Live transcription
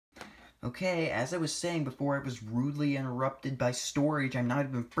Okay, as I was saying before I was rudely interrupted by storage I'm not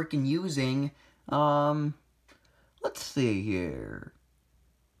even freaking using, let's see here.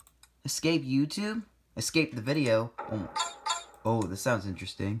 Escape YouTube? Escape the video? Oh, this sounds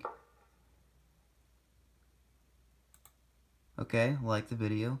interesting. Okay, like the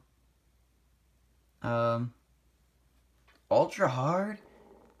video. Ultra hard?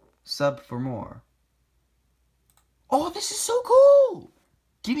 Sub for more. Oh, this is so cool!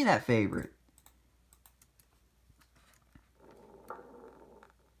 Give me that favorite.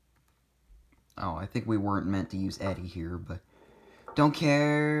 Oh, I think we weren't meant to use Eddie here, but don't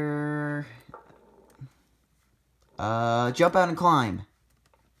care. Jump out and climb.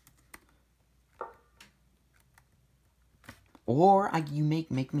 Or you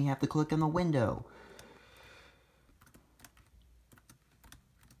make me have to click on the window.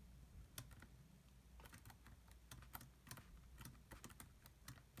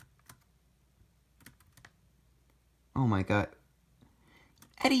 Oh my god.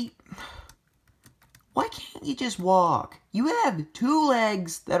 Eddie, why can't you just walk? You have 2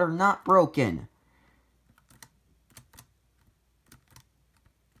 legs that are not broken.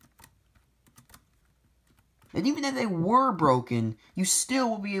 And even if they were broken, you still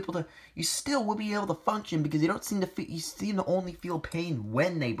will be able to function because you seem to only feel pain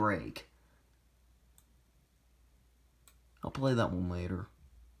when they break. I'll play that one later.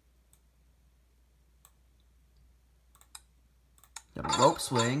 The rope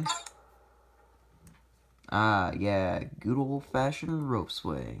swing. Ah, yeah, good old-fashioned rope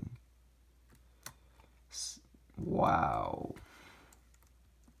swing. Wow.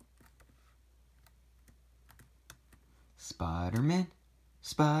 Spider-Man,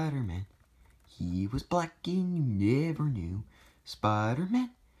 Spider-Man, he was black and you never knew.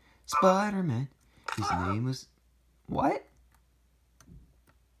 Spider-Man, Spider-Man, his name was... What?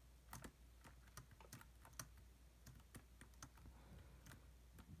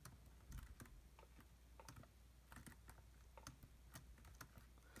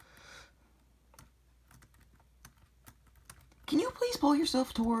 Can you please pull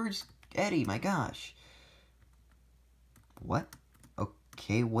yourself towards Eddie? My gosh. What?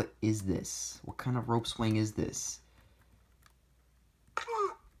 Okay, what is this? What kind of rope swing is this?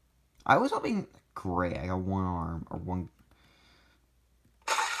 I was hoping... Great, I got one arm, or one...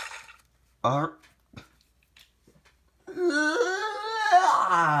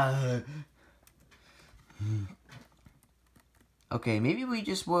 Okay, maybe we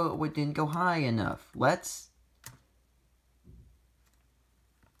just didn't go high enough. Let's...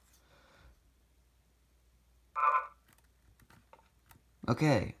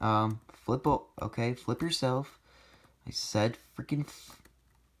 Okay, flip yourself. I said freaking...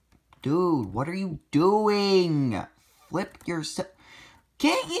 Dude, what are you doing? Flip yourself.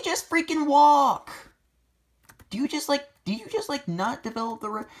 Can't you just freaking walk? Do you just not develop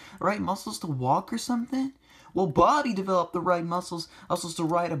the right muscles to walk or something? Well, Bobby developed the right muscles to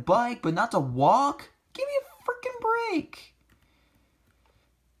ride a bike, but not to walk? Give me a freaking break.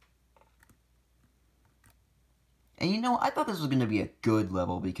 And you know, I thought this was going to be a good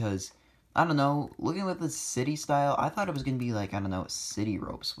level because, I don't know, looking at the city style, I thought it was going to be like, I don't know, a city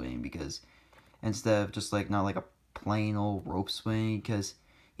rope swing because instead of just like, not like a plain old rope swing because,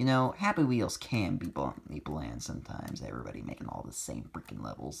 you know, Happy Wheels can be bland sometimes. Everybody making all the same freaking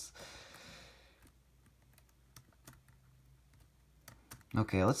levels.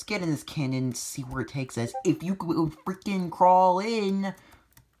 Okay, let's get in this cannon and see where it takes us. If you could freaking crawl in...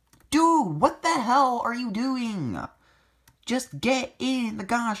 Dude, what the hell are you doing? Just get in the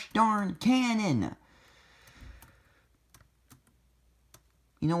gosh darn cannon.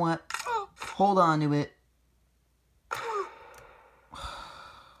 You know what? Hold on to it.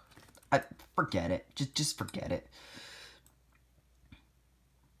 Forget it. Just forget it.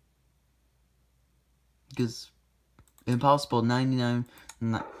 Because impossible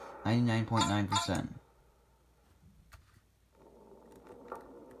 99.9%.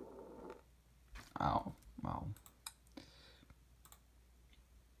 Oh, wow.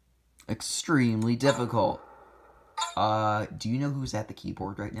 Extremely difficult. Do you know who's at the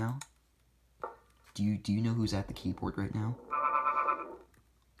keyboard right now? Do you know who's at the keyboard right now?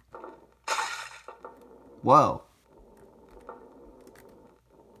 Whoa.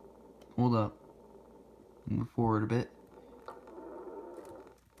 Hold up. Move forward a bit.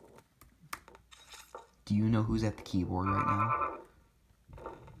 Do you know who's at the keyboard right now?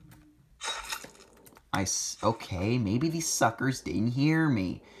 Okay, maybe these suckers didn't hear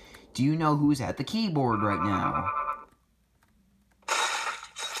me. Do you know who's at the keyboard right now?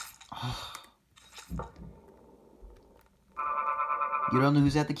 You don't know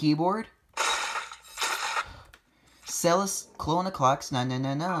who's at the keyboard? Celis Clona Clocks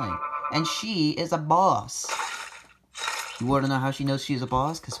 9999. And she is a boss. You want to know how she knows she's a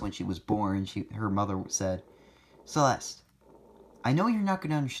boss? Because when she was born, her mother said, Celeste, I know you're not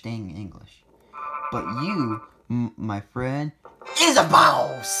going to understand English, but you, my friend, is a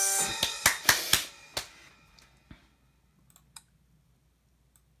boss!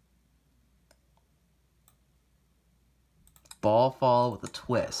 Ball fall with a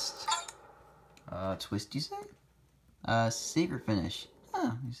twist. Twist, you say? Secret finish.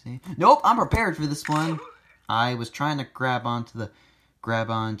 Huh, let me see. Nope, I'm prepared for this one. I was trying to grab onto the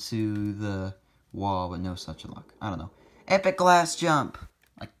wall, but no such luck. I don't know. Epic glass jump.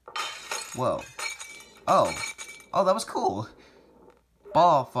 Like, whoa. Oh, that was cool.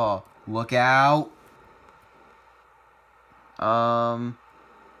 Ball fall. Look out.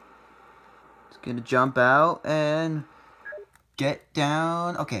 Just gonna jump out and get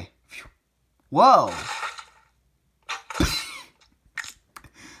down. Okay. Whoa.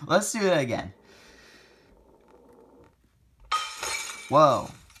 Let's do that again. Whoa.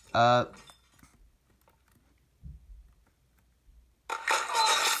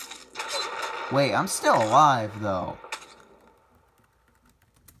 Wait, I'm still alive, though.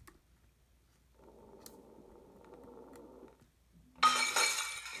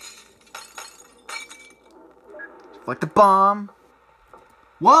 Like the bomb.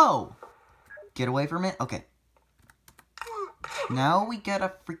 Whoa! Get away from it? Okay. Now we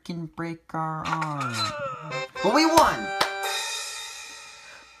gotta freaking break our arm. But we won!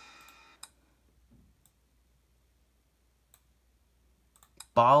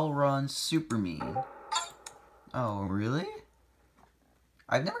 Ball Run Super Mean. Oh, really?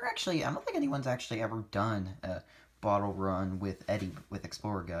 I've never actually, I don't think anyone's actually ever done a bottle run with Eddie, with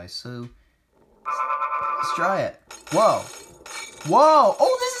Explorer Guys, so let's try it. Whoa. Whoa!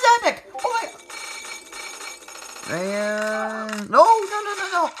 Oh, this is epic! Oh my... And... No!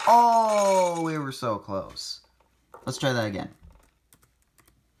 Oh, we were so close. Let's try that again.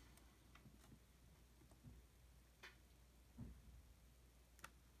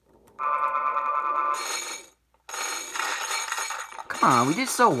 Come on, we did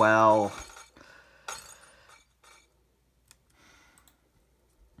so well.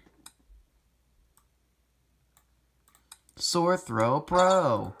 Sore throw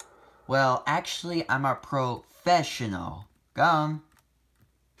pro. Well, actually, I'm a professional. Gum.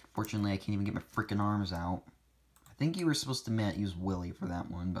 Fortunately, I can't even get my freaking arms out. I think you were supposed to use Willy for that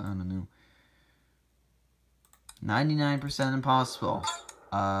one, but I don't know. 99% impossible.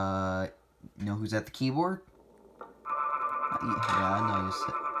 You know who's at the keyboard? Yeah, I know you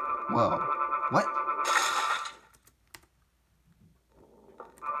said. Whoa. What?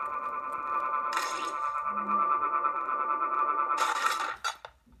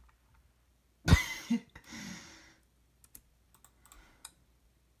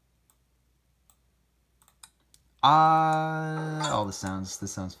 Oh, this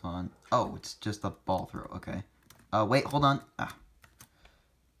sounds fun. Oh, it's just a ball throw. Okay. Wait, hold on. Ah.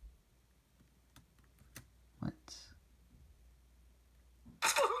 What?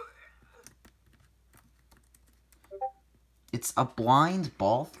 It's a blind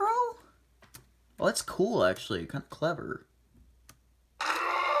ball throw? Well, that's cool, actually. Kind of clever.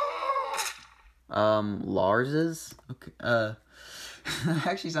 Lars's? Okay,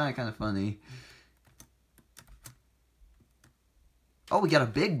 actually sounded kind of funny. Oh, we got a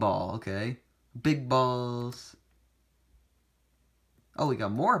big ball, okay. Big balls. Oh, we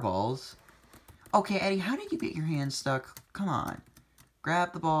got more balls. Okay, Eddie, how did you get your hand stuck? Come on.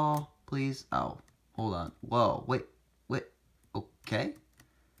 Grab the ball, please. Oh, hold on. Whoa, wait. Okay.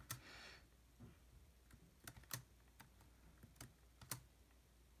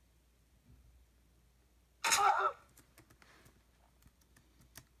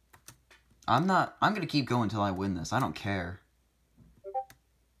 I'm gonna keep going until I win this. I don't care.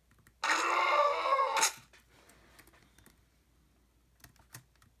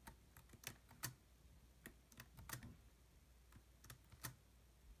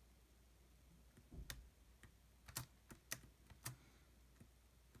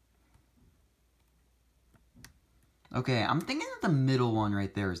 Okay, I'm thinking that the middle one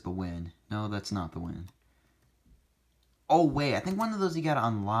right there is the win. No, that's not the win. Oh, wait, I think one of those you gotta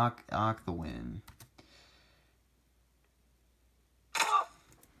unlock the win.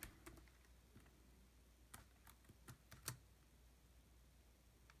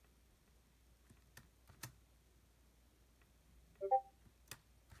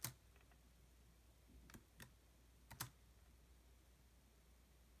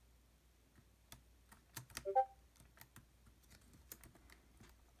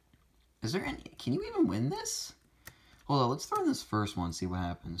 Is there any... Can you even win this? Hold on, let's throw in this first one, see what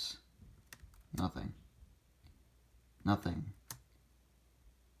happens. Nothing. Nothing.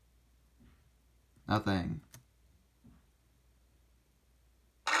 Nothing.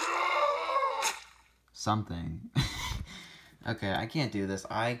 Something. Okay, I can't do this.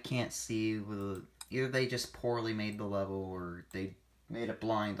 I can't see whether... Either they just poorly made the level, or they made it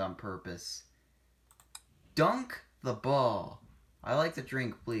blind on purpose. Dunk the ball. I like to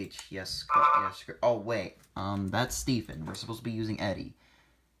drink bleach. Yes, yes. Oh, wait. That's Stephen. We're supposed to be using Eddie.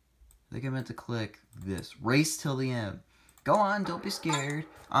 I think I meant to click this. Race till the end. Go on, don't be scared.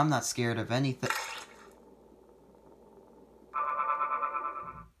 I'm not scared of anything.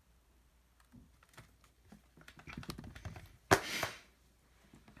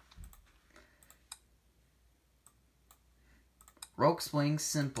 Rope swing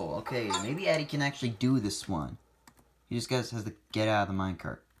simple. Okay, maybe Eddie can actually do this one. He just has to get out of the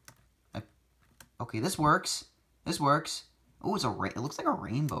minecart. Okay, this works. This works. Oh, it looks like a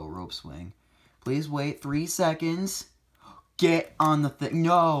rainbow rope swing. Please wait 3 seconds. Get on the thing.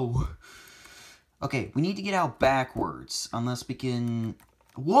 No. Okay, we need to get out backwards. Unless we can...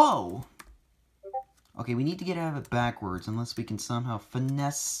 Whoa! Okay, we need to get out of it backwards. Unless we can somehow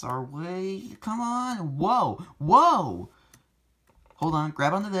finesse our way. Come on. Whoa. Whoa! Hold on.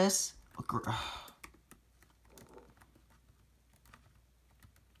 Grab onto this.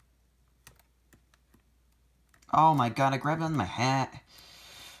 Oh my god, I grabbed onto my hat.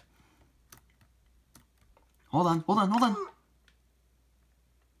 Hold on, hold on, hold on.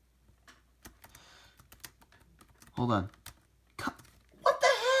 Hold on. What the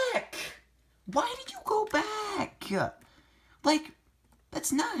heck? Why did you go back? Like,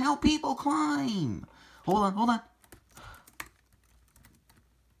 that's not how people climb. Hold on, hold on.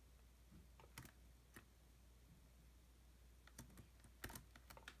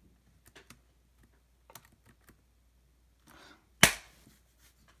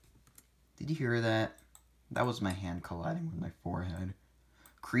 Did you hear that? That was my hand colliding with my forehead.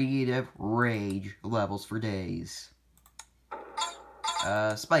 Creative rage levels for days.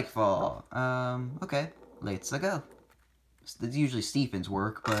 Spikefall. Okay. Let's go. That's usually Stephen's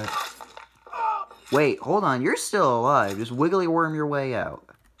work, but... Wait, hold on. You're still alive. Just wiggly worm your way out.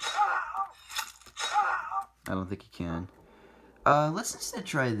 I don't think you can. Let's instead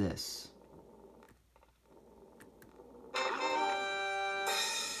try this.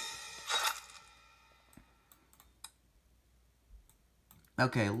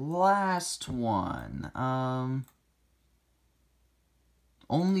 Okay, last one.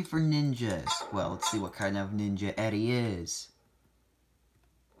 Only for ninjas. Well, let's see what kind of ninja Eddie is.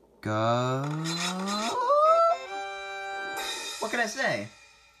 Go. What can I say?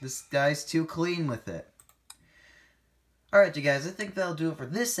 This guy's too clean with it. Alright, you guys, I think that'll do it for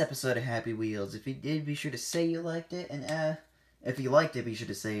this episode of Happy Wheels. If you did, be sure to say you liked it, and if you liked it, be sure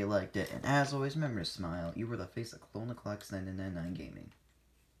to say you liked it. And as always, remember to smile. You were the face of Clone Clocks 999 Gaming.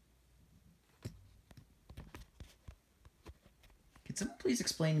 Can someone please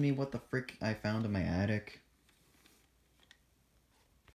explain to me what the frick I found in my attic?